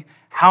differently.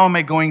 How am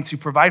I going to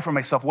provide for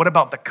myself? What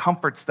about the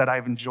comforts that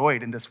I've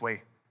enjoyed in this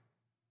way?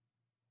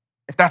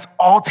 If that's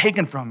all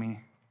taken from me,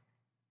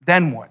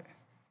 then what?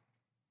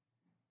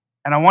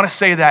 And I want to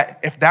say that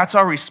if that's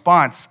our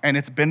response, and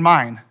it's been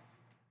mine,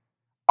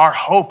 our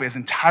hope is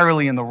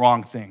entirely in the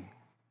wrong thing.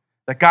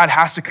 That God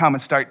has to come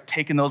and start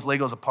taking those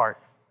Legos apart.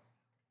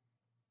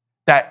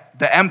 That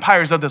the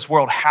empires of this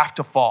world have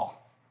to fall.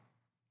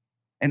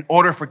 in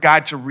order for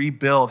God to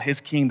rebuild his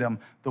kingdom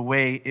the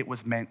way it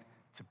was meant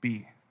to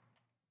be.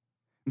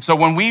 And so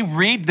when we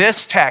read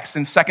this text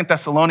in 2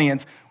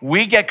 Thessalonians,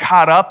 we get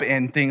caught up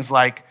in things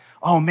like,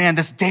 oh man,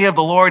 this day of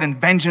the Lord and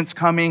vengeance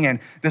coming, and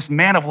this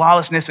man of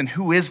lawlessness, and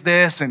who is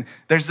this? And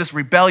there's this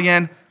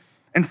rebellion.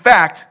 In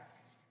fact,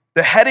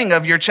 the heading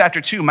of your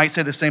chapter 2 might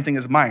say the same thing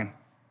as mine.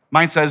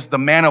 Mine says the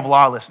man of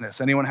lawlessness.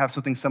 Anyone have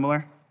something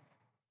similar?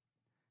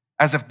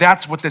 As if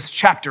that's what this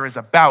chapter is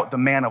about, the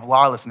man of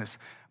lawlessness.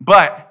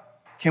 But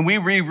can we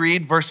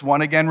reread verse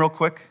 1 again real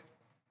quick?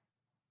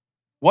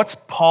 What's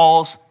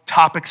Paul's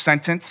topic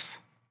sentence?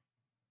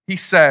 He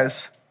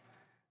says,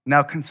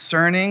 now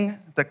concerning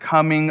the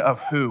coming of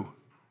who?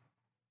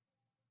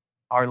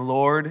 Our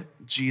Lord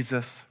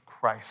Jesus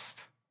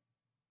Christ,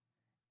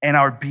 and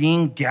our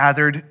being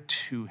gathered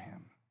to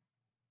him.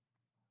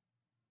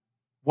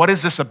 What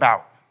is this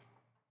about?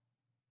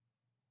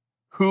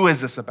 Who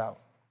is this about?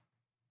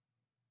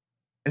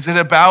 Is it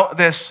about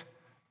this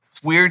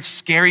weird,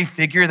 scary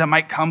figure that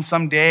might come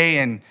someday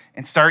and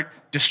start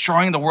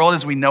destroying the world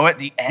as we know it,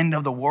 the end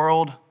of the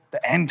world,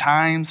 the end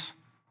times?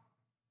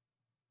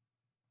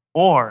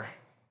 Or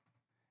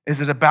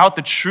is it about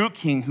the true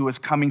king who is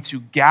coming to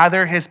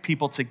gather his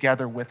people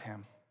together with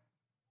him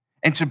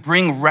and to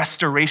bring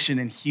restoration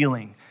and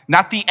healing?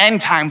 Not the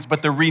end times,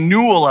 but the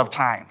renewal of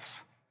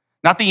times.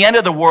 Not the end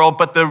of the world,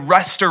 but the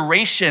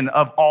restoration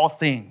of all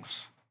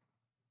things.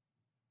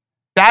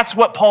 That's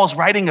what Paul's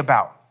writing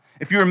about.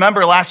 If you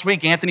remember last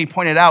week, Anthony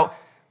pointed out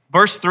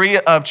verse 3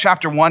 of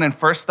chapter 1 in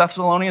 1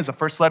 Thessalonians, the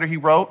first letter he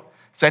wrote,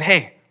 said,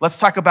 hey, let's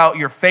talk about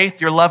your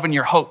faith, your love, and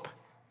your hope.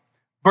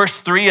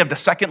 Verse 3 of the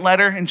second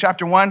letter in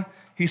chapter 1,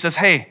 he says,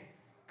 hey,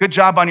 good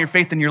job on your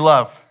faith and your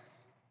love.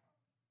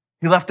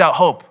 He left out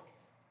hope.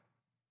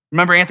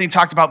 Remember, Anthony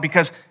talked about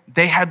because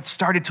they had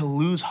started to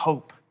lose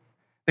hope.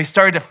 They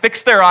started to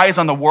fix their eyes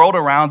on the world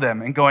around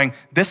them and going,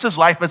 this is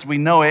life as we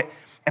know it.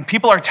 And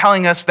people are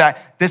telling us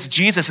that this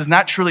Jesus is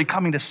not truly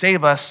coming to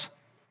save us.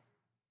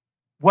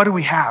 What do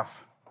we have?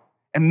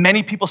 And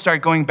many people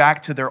started going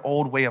back to their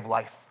old way of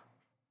life,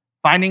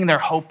 finding their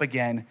hope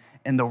again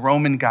in the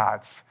Roman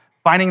gods,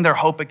 finding their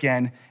hope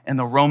again in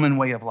the Roman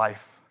way of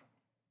life.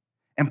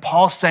 And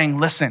Paul's saying,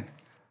 listen,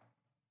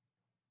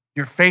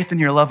 your faith and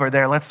your love are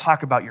there. Let's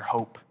talk about your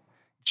hope.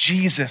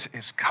 Jesus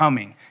is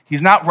coming.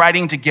 He's not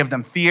writing to give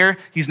them fear.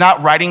 He's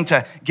not writing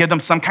to give them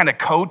some kind of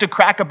code to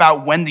crack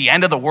about when the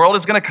end of the world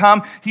is going to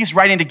come. He's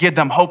writing to give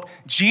them hope.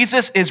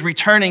 Jesus is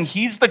returning.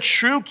 He's the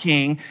true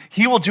king.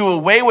 He will do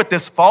away with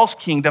this false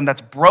kingdom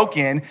that's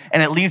broken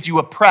and it leaves you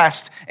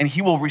oppressed, and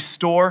he will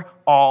restore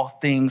all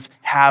things.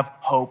 Have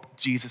hope.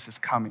 Jesus is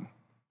coming.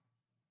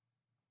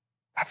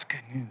 That's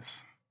good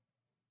news.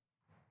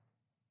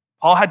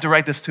 Paul had to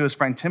write this to his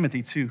friend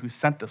Timothy too, who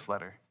sent this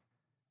letter.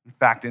 In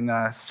fact, in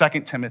 2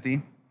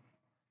 Timothy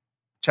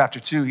chapter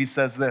 2, he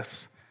says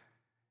this.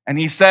 And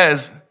he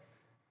says,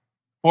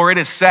 for it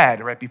is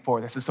said, right before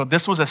this. And so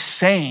this was a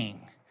saying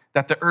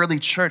that the early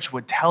church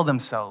would tell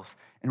themselves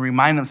and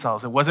remind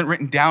themselves. It wasn't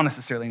written down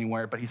necessarily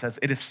anywhere, but he says,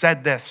 it is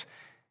said this,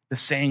 the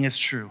saying is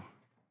true.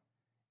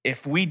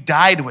 If we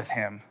died with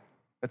him,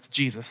 that's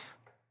Jesus,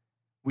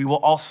 we will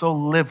also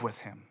live with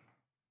him.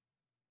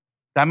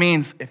 That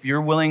means if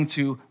you're willing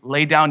to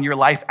lay down your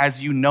life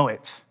as you know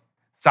it,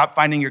 stop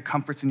finding your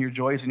comforts and your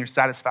joys and your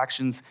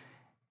satisfactions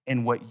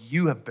in what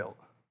you have built,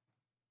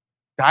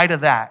 die to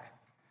that,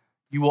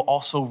 you will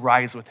also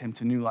rise with him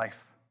to new life.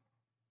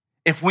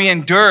 If we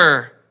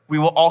endure, we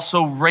will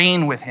also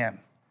reign with him.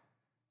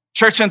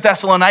 Church in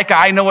Thessalonica,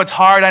 I know it's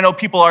hard. I know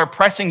people are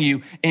oppressing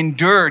you.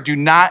 Endure. Do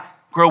not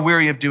grow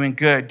weary of doing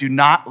good. Do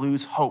not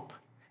lose hope.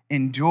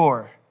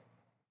 Endure.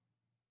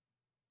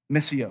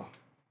 Missio.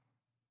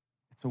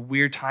 It's a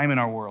weird time in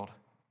our world.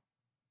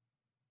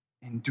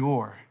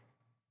 Endure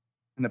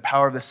in the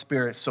power of the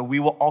Spirit, so we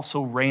will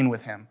also reign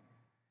with him.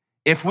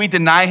 If we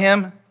deny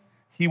him,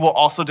 he will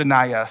also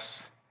deny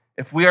us.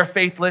 If we are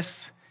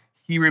faithless,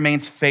 he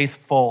remains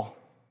faithful,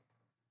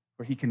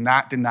 for he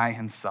cannot deny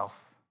himself.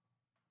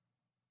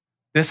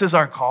 This is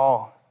our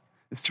call,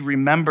 is to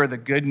remember the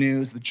good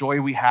news, the joy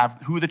we have,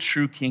 who the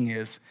true king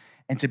is,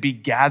 and to be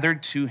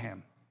gathered to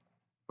him.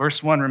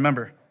 Verse 1,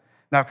 remember,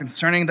 now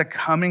concerning the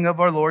coming of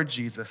our Lord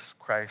Jesus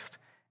Christ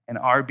and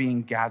our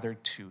being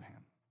gathered to him.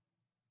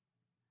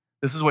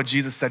 This is what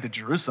Jesus said to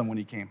Jerusalem when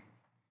he came.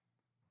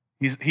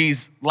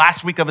 He's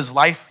last week of his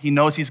life. He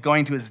knows he's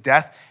going to his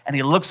death, and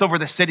he looks over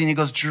the city and he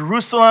goes,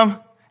 Jerusalem,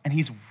 and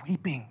he's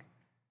weeping.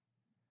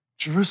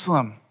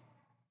 Jerusalem,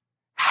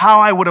 how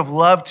I would have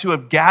loved to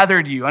have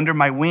gathered you under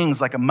my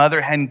wings like a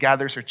mother hen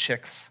gathers her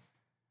chicks,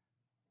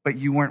 but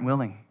you weren't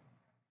willing.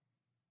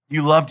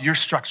 You loved your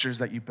structures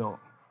that you built.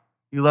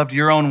 You loved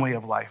your own way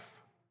of life.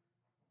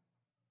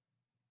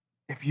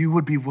 If you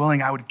would be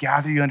willing, I would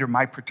gather you under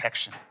my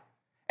protection.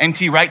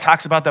 N.T. Wright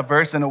talks about that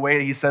verse in a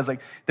way. He says,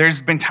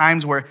 there's been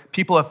times where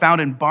people have found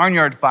in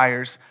barnyard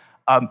fires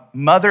a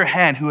mother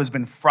hen who has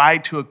been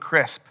fried to a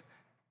crisp,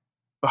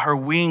 but her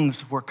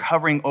wings were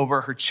covering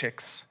over her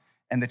chicks,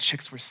 and the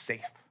chicks were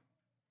safe.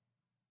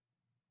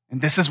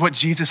 And this is what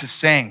Jesus is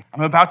saying.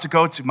 I'm about to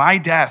go to my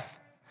death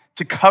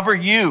to cover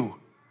you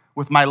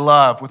with my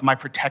love, with my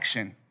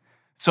protection,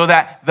 so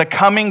that the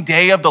coming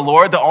day of the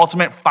Lord, the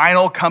ultimate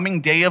final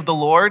coming day of the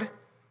Lord,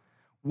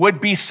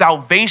 would be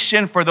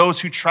salvation for those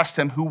who trust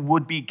him, who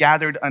would be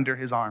gathered under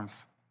his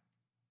arms.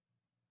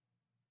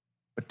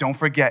 But don't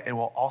forget, it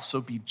will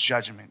also be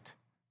judgment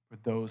for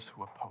those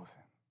who oppose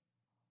him.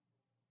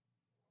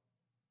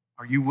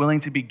 Are you willing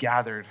to be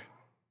gathered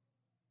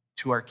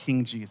to our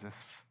King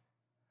Jesus?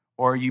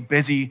 Or are you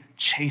busy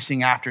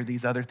chasing after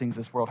these other things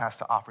this world has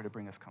to offer to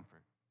bring us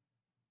comfort?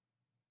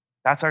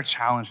 That's our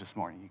challenge this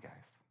morning, you guys.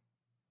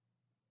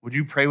 Would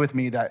you pray with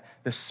me that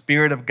the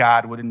Spirit of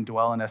God would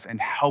indwell in us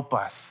and help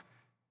us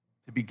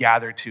to be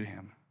gathered to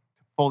him,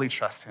 to fully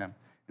trust him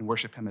and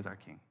worship him as our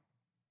King?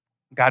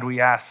 God, we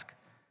ask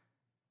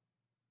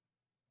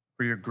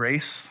for your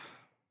grace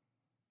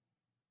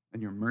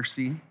and your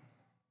mercy.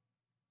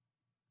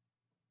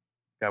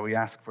 God, we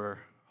ask for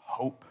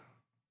hope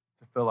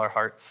to fill our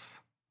hearts,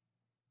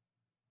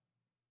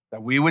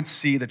 that we would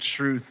see the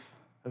truth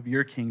of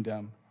your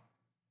kingdom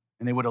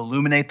and it would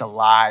illuminate the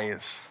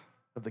lies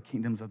of the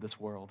kingdoms of this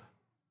world,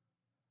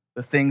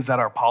 the things that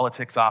our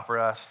politics offer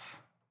us,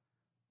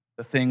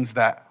 the things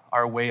that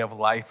our way of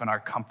life and our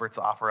comforts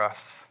offer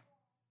us,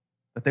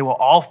 that they will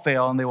all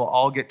fail and they will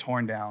all get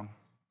torn down.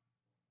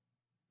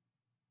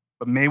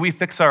 But may we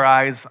fix our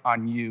eyes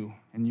on you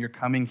and your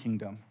coming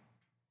kingdom.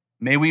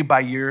 May we, by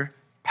your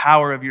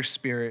power of your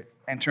Spirit,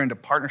 enter into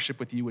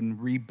partnership with you in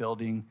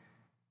rebuilding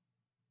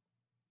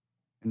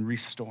and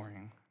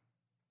restoring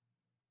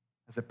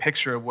as a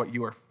picture of what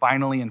you are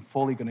finally and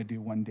fully going to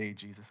do one day,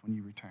 Jesus, when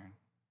you return.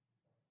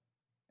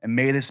 And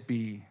may this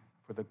be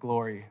for the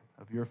glory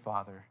of your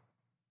Father,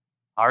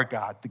 our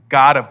God, the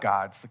God of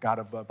gods, the God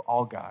above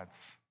all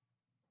gods.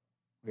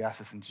 We ask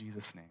this in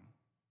Jesus' name.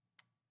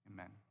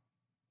 Amen.